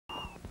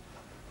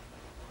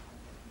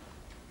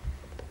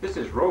This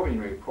is roving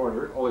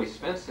reporter Ole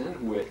Svensson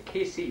with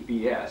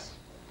KCBS.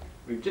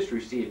 We've just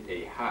received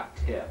a hot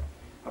tip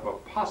of a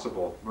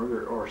possible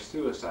murder or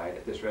suicide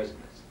at this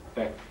residence.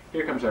 In fact,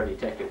 here comes our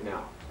detective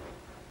now.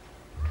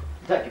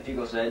 Detective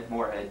Fuglestad,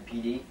 Moorhead,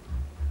 PD.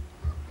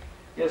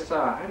 Yes,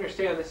 I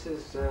understand this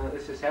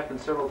has happened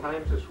several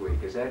times this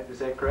week. Is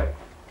that correct?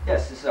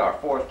 Yes, this is our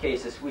fourth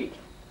case this week,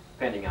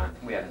 depending on,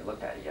 we haven't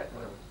looked at it yet.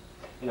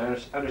 And I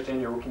understand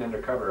you're working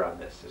undercover on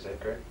this. Is that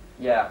correct?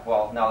 Yeah,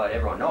 well, now that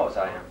everyone knows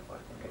I am.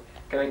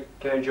 Okay.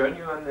 Can I join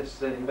you on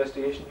this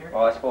investigation here?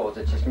 Well, I suppose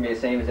it's just going to be the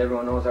same as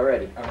everyone knows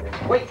already.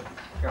 Okay. Wait!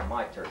 You're on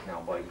my turf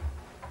now, buddy.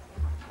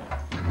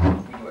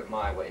 We do it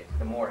my way,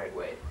 the Moorhead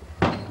way.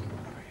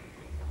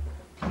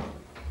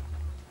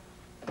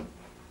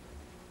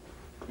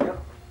 Yep,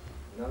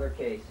 another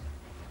case.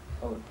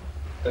 Oh,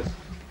 that's...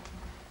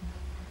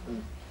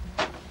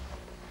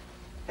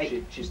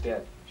 Hey. She's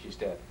dead. She's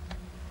dead.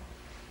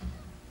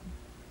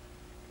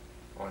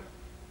 What?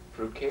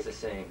 Fruitcake? It's the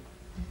same.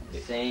 The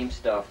same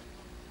stuff.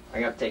 I'm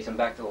going to have to take some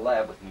back to the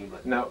lab with me,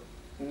 but... Now,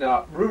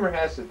 rumor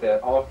has it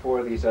that all four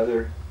of these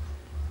other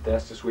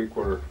deaths this week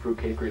were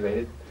fruitcake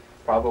related.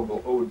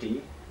 Probable OD.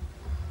 Is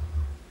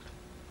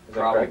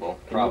that correct?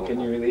 Probable. Can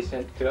you release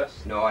that to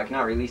us? No, I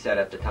cannot release that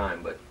at the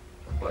time, but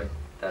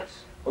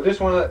that's... Well, just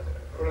one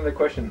other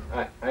question.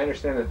 I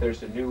understand that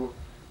there's a new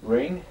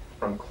ring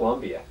from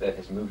Colombia that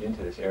has moved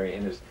into this area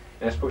and is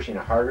pushing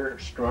a harder,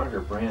 stronger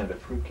brand of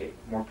fruitcake.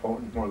 More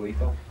potent, more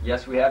lethal?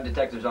 Yes, we have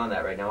detectives on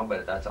that right now,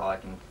 but that's all I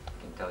can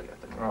tell you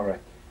at the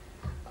moment.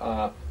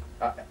 All right.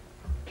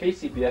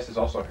 KCBS has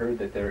also heard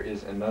that there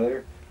is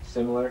another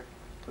similar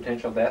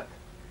potential death.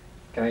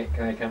 Can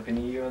I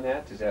accompany you on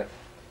that? Is that...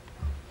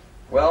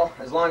 Well,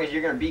 as long as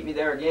you're going to beat me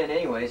there again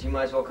anyways, you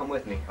might as well come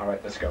with me. All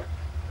right, let's go.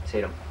 Let's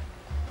hit him.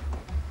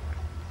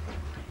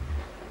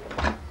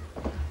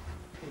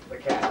 The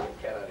cat out of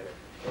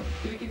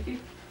here. Kitty.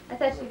 I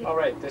thought you could... All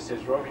right, this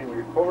is roving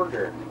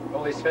reporter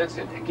Ole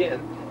Svensson,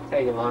 again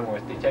tagging along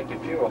with Detective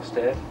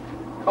Fuglestad,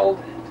 called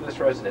to this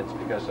residence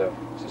because of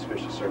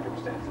suspicious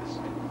circumstances.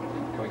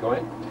 Can we go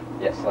in?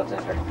 Yes, let's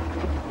enter.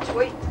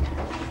 Wait.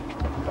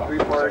 Oh,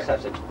 Reporters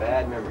sorry. have such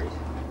bad memories.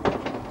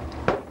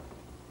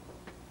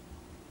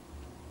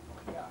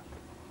 Yeah.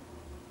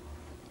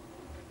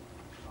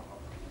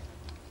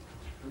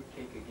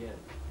 Fruitcake again.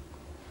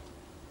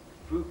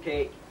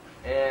 Fruitcake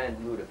and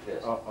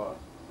lutefisk.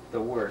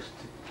 The worst.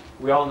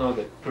 We all know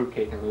that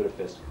fruitcake and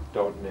lutefisk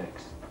don't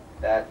mix.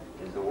 That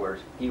is the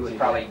worst. He was See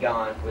probably that?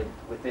 gone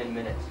within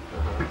minutes.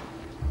 Uh-huh.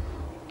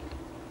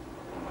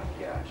 Oh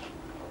my gosh.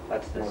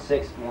 That's the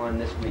sixth one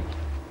this week.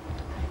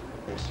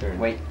 Yes, sir.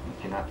 Wait, you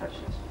cannot touch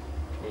this.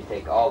 You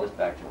take all this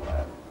back to the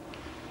lab.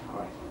 All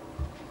right.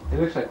 He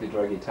looks like the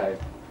druggy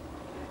type.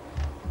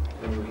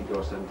 Maybe we can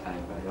go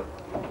sometime,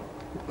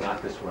 but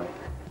not this way.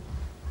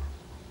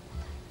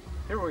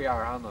 Here we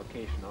are on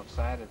location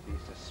outside of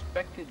the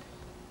suspected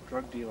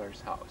drug dealer's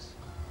house.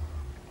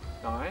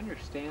 Now I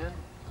understand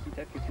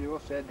Detective Fuel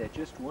said that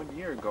just 1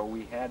 year ago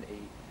we had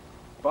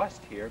a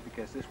bust here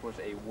because this was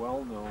a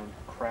well-known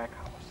crack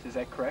house. Is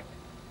that correct?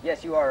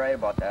 Yes, you are right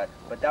about that.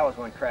 But that was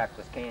when crack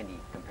was candy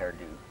compared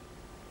to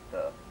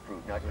the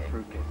fruit nut cake.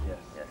 Fruitcake, yes.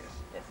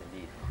 Yes,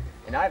 indeed.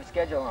 And I've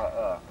scheduled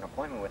an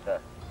appointment with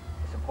a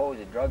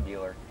supposed drug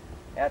dealer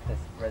at this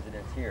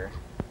residence here,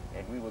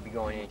 and we will be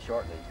going in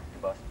shortly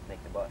to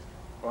make the bust.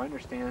 Well, I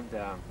understand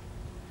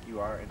you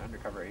are an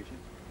undercover agent.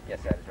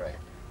 Yes, that is right.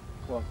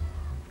 Well,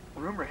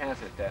 rumor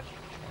has it that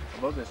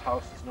although this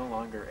house is no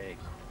longer a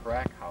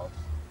crack house,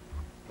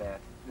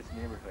 that this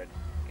neighborhood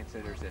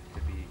considers it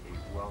to be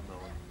a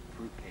well-known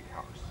fruitcake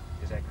house.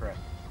 Is that correct?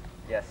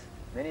 Yes.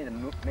 Many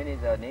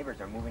of the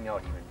neighbors are moving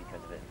out even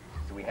because of it,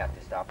 so we have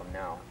to stop them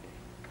now.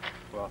 Okay.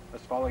 Well,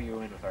 let's follow you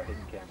in with our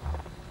hidden camera.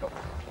 Go.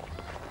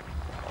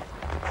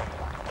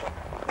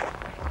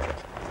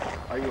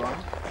 Are you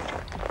armed?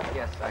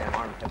 Yes, I am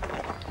armed.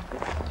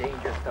 It's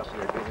dangerous stuff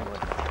we are dealing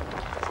with.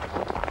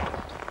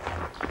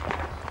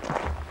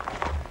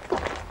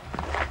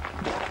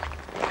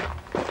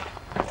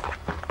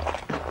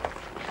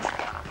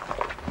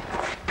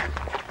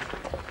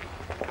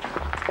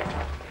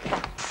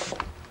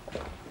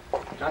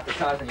 Not to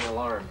cause any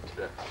alarm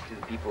to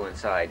the people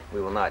inside,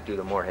 we will not do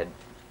the Moorhead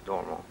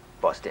normal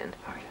bust in.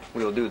 Okay.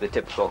 We will do the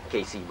typical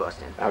KC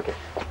bust in. Okay.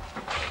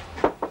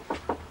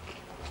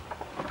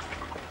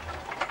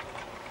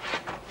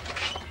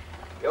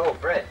 Yo,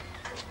 Fred.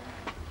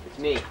 It's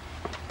me.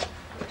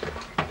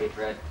 Hey,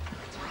 Fred.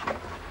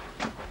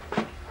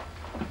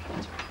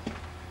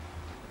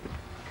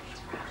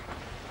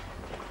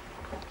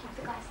 Keep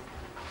the glasses.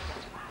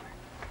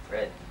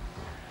 Fred.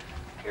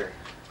 Here.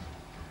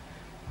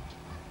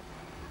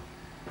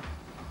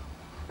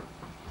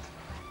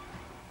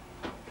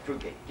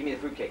 Fruitcake. Give me the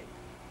fruitcake.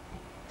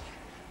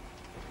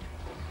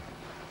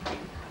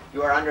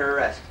 You are under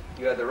arrest.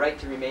 You have the right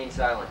to remain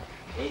silent.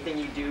 Anything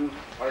you do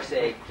or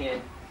say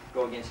can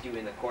go against you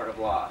in the court of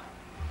law.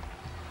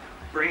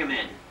 Bring him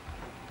in.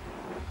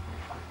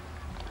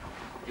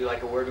 Do you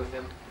like a word with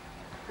him?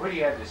 What do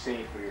you have to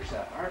say for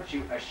yourself? Aren't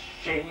you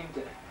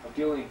ashamed of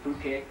dealing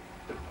fruitcake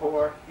to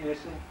poor,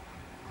 innocent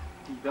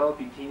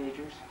developing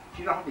teenagers?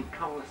 Do you know how many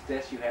countless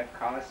deaths you have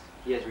caused?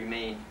 He has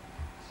remained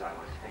silent.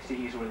 I see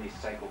he's one of these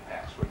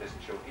psychopaths where he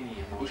doesn't show any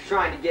emotion. He's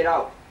trying to get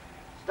out.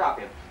 Stop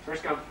him.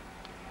 First come.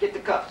 Get the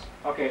cuffs.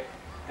 Okay,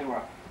 and we're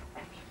up.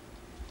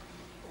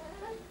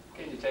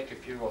 Okay, Detective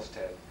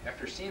Fuglestad,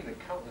 after seeing the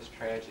countless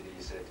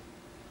tragedies that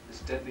this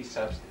deadly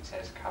substance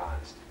has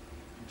caused,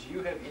 do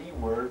you have any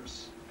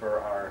words for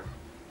our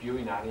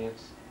viewing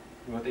audience?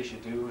 You know what they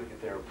should do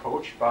if they're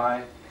approached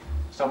by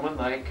someone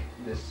like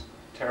this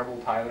terrible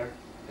Tyler,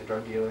 the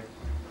drug dealer,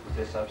 with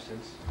this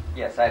substance?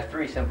 Yes, I have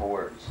 3 simple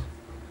words.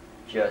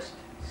 Just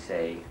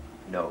say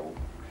no.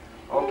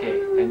 Okay,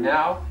 and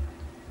now,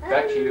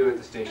 back to you at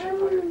the station,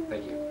 Hunter.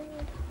 Thank you.